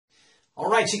All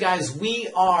right, you guys, we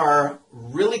are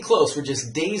really close. We're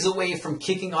just days away from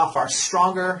kicking off our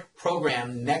Stronger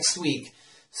program next week.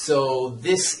 So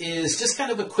this is just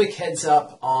kind of a quick heads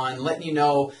up on letting you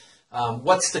know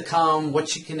what's to come,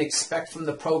 what you can expect from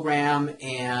the program,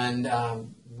 and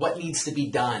what needs to be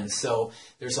done. So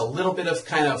there's a little bit of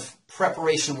kind of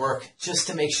preparation work just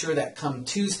to make sure that come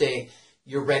Tuesday,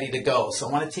 you're ready to go. So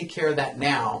I want to take care of that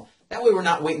now. That way we're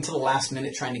not waiting until the last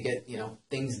minute trying to get,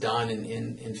 things done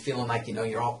and feeling like,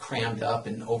 you're all crammed up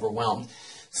and overwhelmed.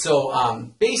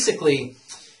 So basically,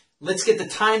 let's get the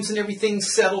times and everything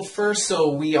settled first.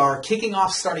 So we are kicking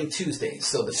off starting Tuesday.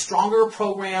 So the Stronger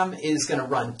program is going to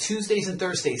run Tuesdays and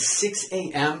Thursdays, 6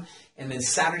 a.m., and then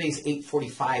Saturdays,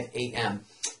 8:45 a.m.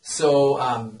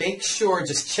 So make sure,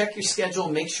 just check your schedule,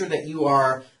 make sure that you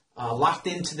are locked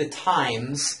into the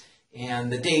times and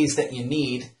the days that you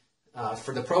need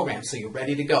for the program, so you're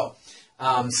ready to go.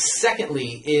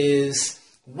 Secondly is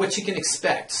what you can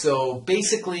expect. So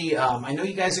basically, I know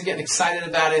you guys are getting excited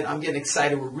about it. I'm getting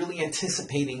excited. We're really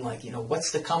anticipating,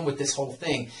 what's to come with this whole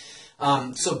thing.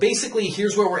 So basically,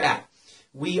 here's where we're at.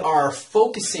 We are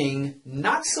focusing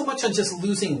not so much on just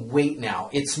losing weight now.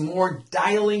 It's more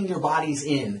dialing your bodies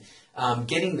in,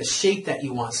 getting the shape that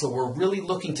you want. So we're really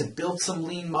looking to build some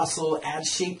lean muscle, add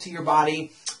shape to your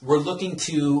body. We're looking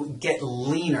to get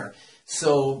leaner.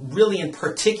 So really, in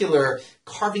particular,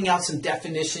 carving out some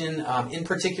definition, in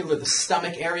particular the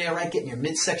stomach area, right? Getting your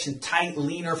midsection tight,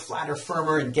 leaner, flatter,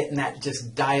 firmer, and getting that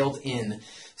just dialed in.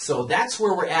 So that's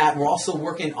where we're at. We're also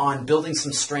working on building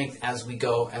some strength as we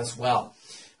go as well.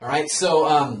 All right,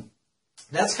 so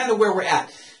that's kind of where we're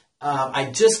at. I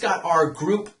just got our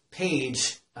group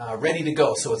page ready to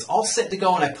go. So it's all set to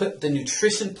go, and I put the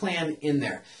nutrition plan in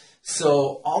there.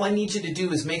 So all I need you to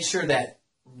do is make sure that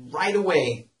right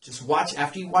away, just watch,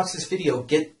 after you watch this video,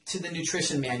 get to the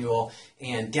nutrition manual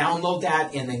and download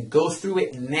that and then go through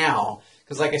it now.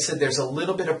 Because like I said, there's a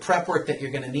little bit of prep work that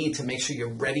you're going to need to make sure you're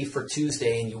ready for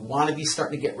Tuesday, and you want to be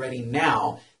starting to get ready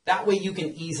now. That way you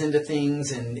can ease into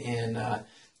things and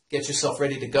get yourself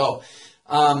ready to go.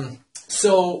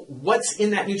 So what's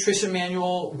in that nutrition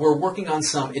manual? We're working on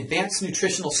some advanced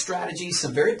nutritional strategies,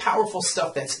 some very powerful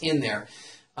stuff that's in there.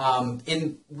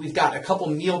 We've got a couple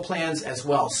meal plans as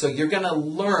well. So you're going to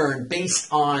learn based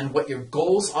on what your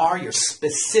goals are, your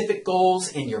specific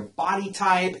goals, and your body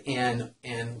type, and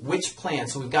which plan.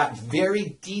 So we've got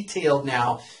very detailed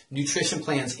now nutrition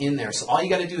plans in there. So all you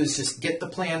got to do is just get the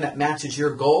plan that matches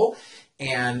your goal,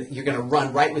 and you're going to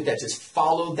run right with that. Just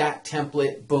follow that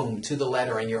template, boom, to the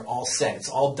letter, and you're all set. It's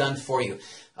all done for you.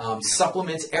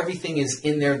 Supplements, everything is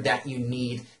in there that you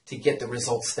need to get the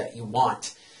results that you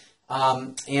want.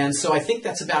 And so I think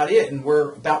that's about it, and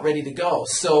we're about ready to go.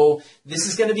 So this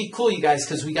is going to be cool, you guys,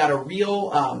 because we got a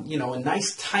real, a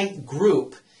nice tight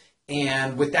group.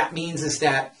 And what that means is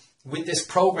that with this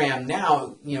program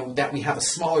now, that we have a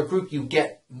smaller group, you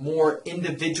get more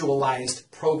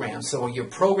individualized programs. So your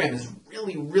program is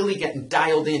really, really getting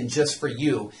dialed in just for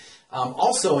you.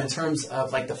 Also, in terms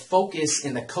of the focus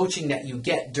and the coaching that you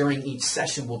get during each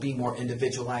session will be more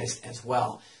individualized as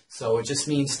well. So it just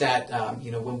means that,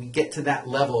 when we get to that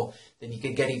level, then you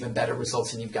can get even better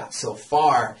results than you've got so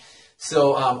far.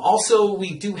 So also,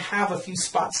 we do have a few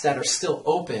spots that are still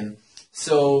open.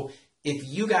 So if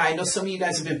you guys, I know some of you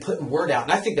guys have been putting word out,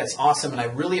 and I think that's awesome, and I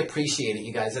really appreciate it,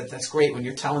 you guys. That's great when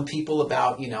you're telling people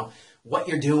about, what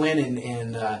you're doing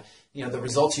and the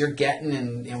results you're getting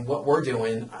and what we're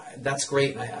doing. That's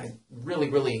great, and I really,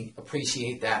 really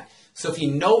appreciate that. So if you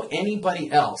know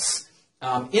anybody else,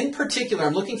 in particular,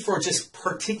 I'm looking for just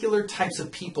particular types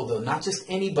of people, though, not just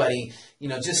anybody,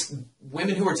 just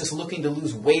women who are just looking to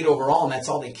lose weight overall, and that's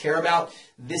all they care about.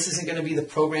 This isn't going to be the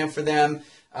program for them.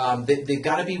 They've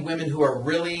got to be women who are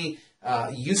really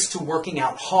used to working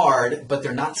out hard, but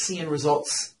they're not seeing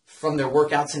results from their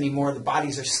workouts anymore. The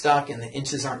bodies are stuck, and the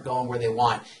inches aren't going where they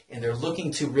want, and they're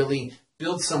looking to really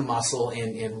build some muscle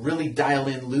and really dial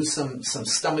in, lose some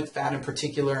stomach fat in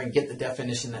particular, and get the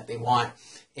definition that they want.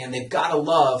 And they've got to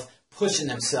love pushing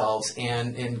themselves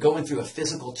and going through a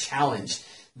physical challenge.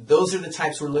 Those are the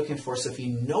types we're looking for. So if you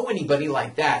know anybody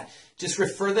like that, just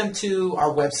refer them to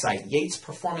our website,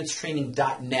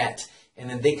 yatesperformancetraining.net, and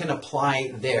then they can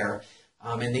apply there.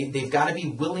 And they've got to be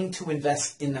willing to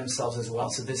invest in themselves as well.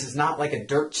 So this is not like a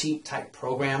dirt cheap type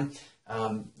program.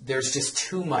 There's just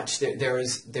too much. There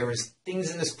is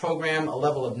things in this program, a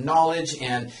level of knowledge,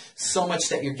 and so much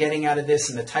that you're getting out of this,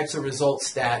 and the types of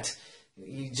results that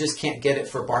you just can't get it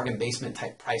for bargain basement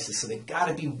type prices. So they've got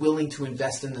to be willing to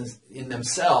invest in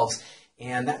themselves,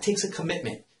 and that takes a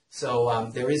commitment. So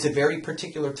there is a very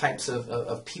particular types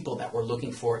of people that we're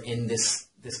looking for in this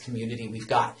this community we've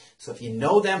got. So if you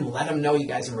know them, let them know you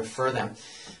guys and refer them.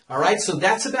 All right, so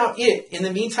that's about it. In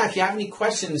the meantime, if you have any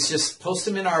questions, just post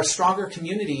them in our Stronger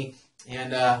community,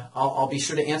 and I'll be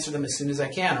sure to answer them as soon as I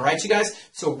can. All right, you guys?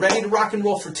 So ready to rock and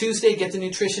roll for Tuesday. Get the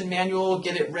nutrition manual,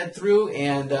 get it read through,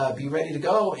 and be ready to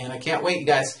go. And I can't wait, you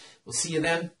guys. We'll see you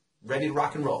then. Ready to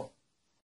rock and roll.